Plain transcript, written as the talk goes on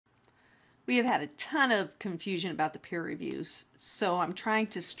We have had a ton of confusion about the peer reviews, so I'm trying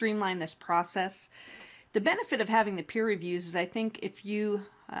to streamline this process. The benefit of having the peer reviews is I think if you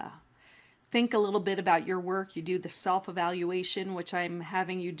think a little bit about your work, you do the self-evaluation, which I'm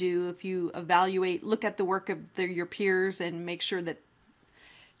having you do. If you evaluate, look at the work of your peers and make sure that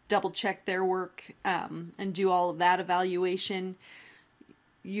double check their work and do all of that evaluation,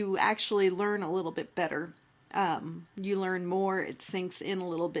 you actually learn a little bit better. You learn more, it sinks in a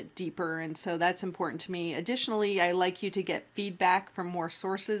little bit deeper, and so that's important to me. Additionally, I like you to get feedback from more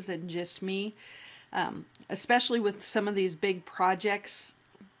sources than just me, especially with some of these big projects.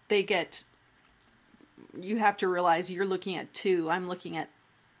 You have to realize you're looking at 2, I'm looking at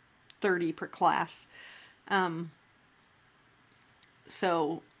 30 per class.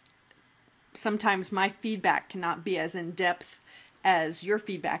 So sometimes my feedback cannot be as in-depth as your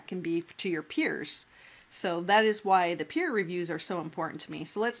feedback can be to your peers. So that is why the peer reviews are so important to me.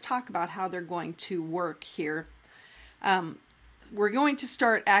 So let's talk about how they're going to work here. We're going to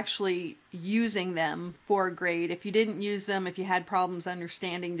start actually using them for a grade. If you didn't use them, if you had problems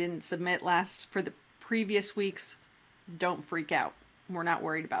understanding, didn't submit for the previous weeks, don't freak out. We're not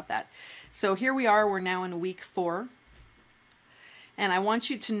worried about that. So here we are, we're now in week 4. And I want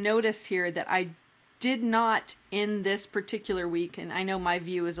you to notice here that I did not, in this particular week, and I know my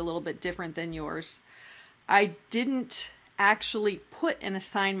view is a little bit different than yours, I didn't actually put an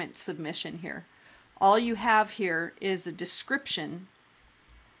assignment submission here. All you have here is a description.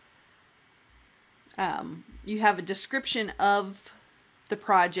 You have a description of the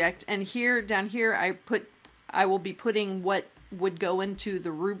project, and here, down here, I will be putting what would go into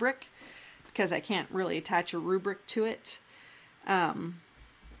the rubric, because I can't really attach a rubric to it.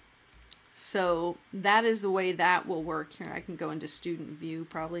 So that is the way that will work. Here, I can go into student view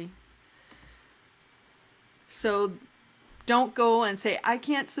probably. So don't go and say, I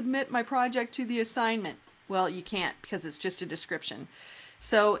can't submit my project to the assignment. Well, you can't, because it's just a description.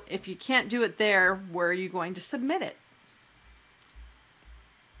 So if you can't do it there, where are you going to submit it?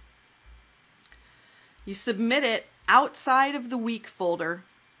 You submit it outside of the week folder,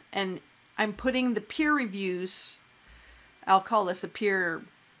 and I'm putting the peer reviews. I'll call this a peer,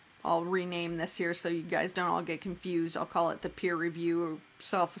 I'll rename this here so you guys don't all get confused. I'll call it the peer review or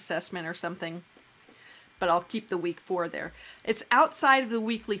self-assessment or something, but I'll keep the week 4 there. It's outside of the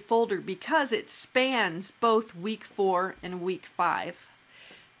weekly folder because it spans both week 4 and week 5.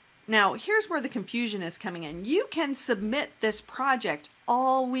 Now, here's where the confusion is coming in. You can submit this project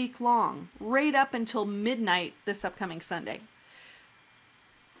all week long, right up until midnight this upcoming Sunday.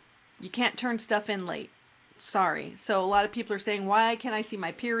 You can't turn stuff in late. Sorry. So a lot of people are saying, why can't I see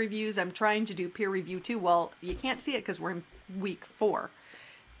my peer reviews? I'm trying to do peer review too. Well, you can't see it because we're in week 4.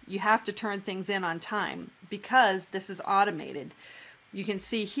 You have to turn things in on time because this is automated. You can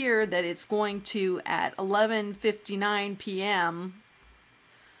see here that it's going to, at 11:59 p.m.,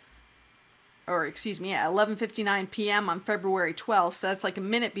 or excuse me, at 11:59 p.m. on February 12th, so that's like a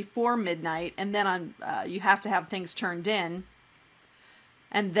minute before midnight, and then on you have to have things turned in.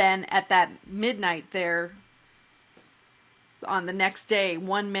 And then at that midnight there, on the next day,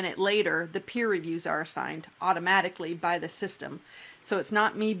 1 minute later, the peer reviews are assigned automatically by the system. So it's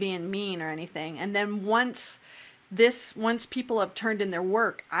not me being mean or anything. And then once people have turned in their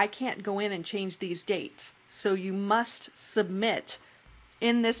work, I can't go in and change these dates. So you must submit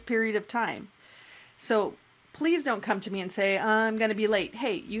in this period of time. So please don't come to me and say, I'm going to be late.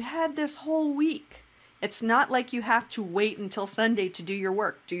 Hey, you had this whole week. It's not like you have to wait until Sunday to do your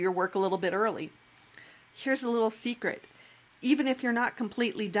work. Do your work a little bit early. Here's a little secret. Even if you're not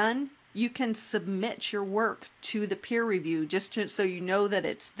completely done, you can submit your work to the peer review just so you know that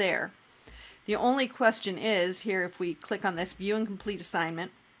it's there. The only question is, here, if we click on this View and Complete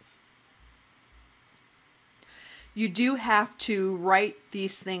Assignment, you do have to write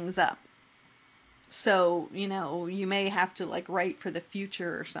these things up. So, you may have to write for the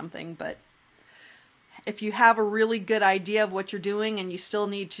future or something, but if you have a really good idea of what you're doing and you still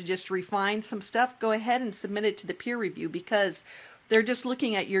need to just refine some stuff, go ahead and submit it to the peer review because they're just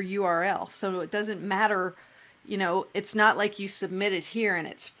looking at your URL. So it doesn't matter, it's not like you submit it here and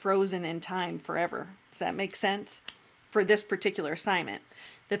it's frozen in time forever. Does that make sense? For this particular assignment.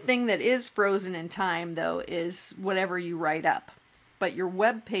 The thing that is frozen in time, though, is whatever you write up. But your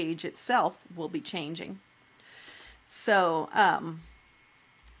web page itself will be changing. So,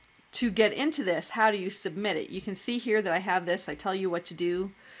 to get into this, how do you submit it? You can see here that I have this. I tell you what to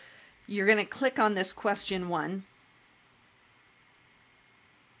do. You're going to click on this question 1.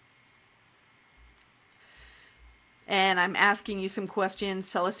 And I'm asking you some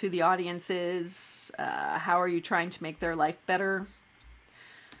questions. Tell us who the audience is. How are you trying to make their life better?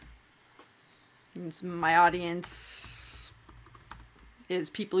 My audience is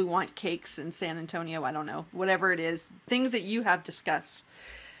people who want cakes in San Antonio. I don't know, whatever it is, things that you have discussed.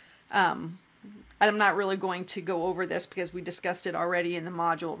 I'm not really going to go over this because we discussed it already in the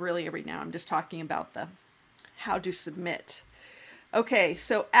module. Really, right now I'm just talking about the how to submit. Okay,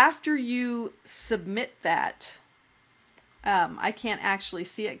 so after you submit that, I can't actually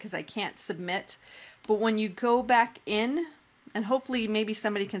see it because I can't submit. But when you go back in, and hopefully maybe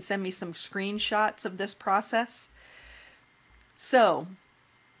somebody can send me some screenshots of this process. So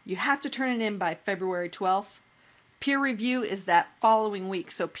you have to turn it in by February 12th. Peer review is that following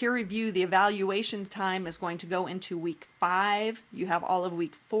week. So peer review, the evaluation time is going to go into week 5. You have all of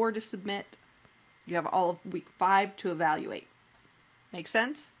week 4 to submit. You have all of week 5 to evaluate. Make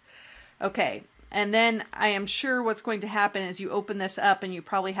sense? Okay. And then I am sure what's going to happen is you open this up and you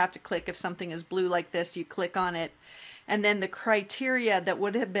probably have to click, if something is blue like this, you click on it. And then the criteria that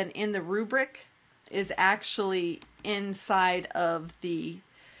would have been in the rubric is actually inside of the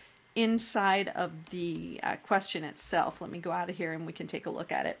question itself. Let me go out of here and we can take a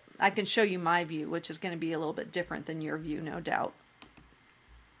look at it. I can show you my view, which is going to be a little bit different than your view, no doubt.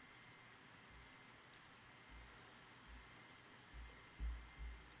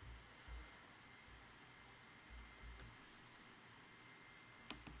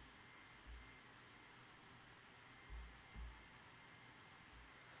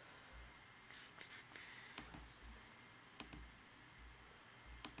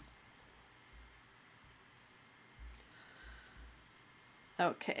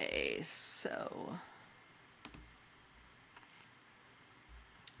 Okay, so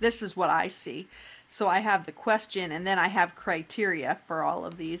this is what I see. So I have the question and then I have criteria for all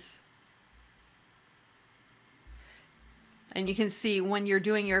of these. And you can see when you're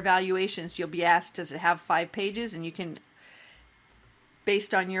doing your evaluations, you'll be asked, does it have 5 pages? And you can,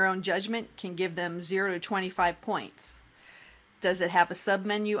 based on your own judgment, can give them 0 to 25 points. Does it have a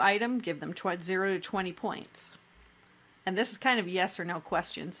submenu item? Give them 0 to 20 points. And this is kind of a yes or no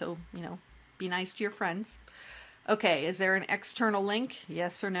question, so, be nice to your friends. Okay, is there an external link?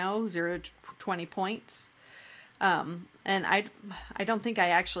 Yes or no, 0 to 20 points. And I don't think I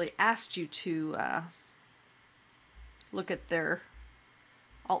actually asked you to look at their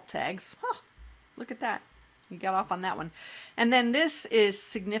alt tags. Oh, look at that. You got off on that one. And then this is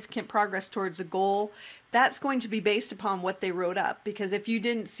significant progress towards a goal. That's going to be based upon what they wrote up, because if you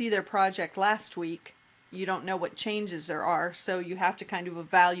didn't see their project last week, you don't know what changes there are, so you have to kind of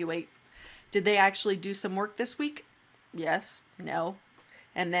evaluate. Did they actually do some work this week? Yes, no.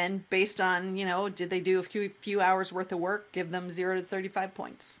 And then based on, did they do a few hours worth of work, give them 0 to 35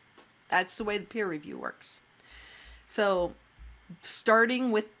 points. That's the way the peer review works. So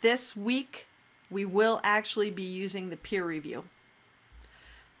starting with this week, we will actually be using the peer review.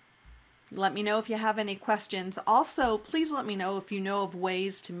 Let me know if you have any questions. Also, please let me know if you know of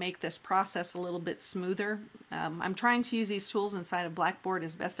ways to make this process a little bit smoother. I'm trying to use these tools inside of Blackboard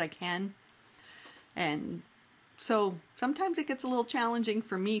as best I can. And so sometimes it gets a little challenging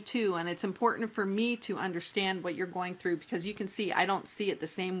for me too. And it's important for me to understand what you're going through, because you can see I don't see it the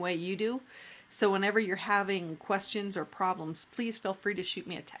same way you do. So whenever you're having questions or problems, please feel free to shoot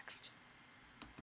me a text.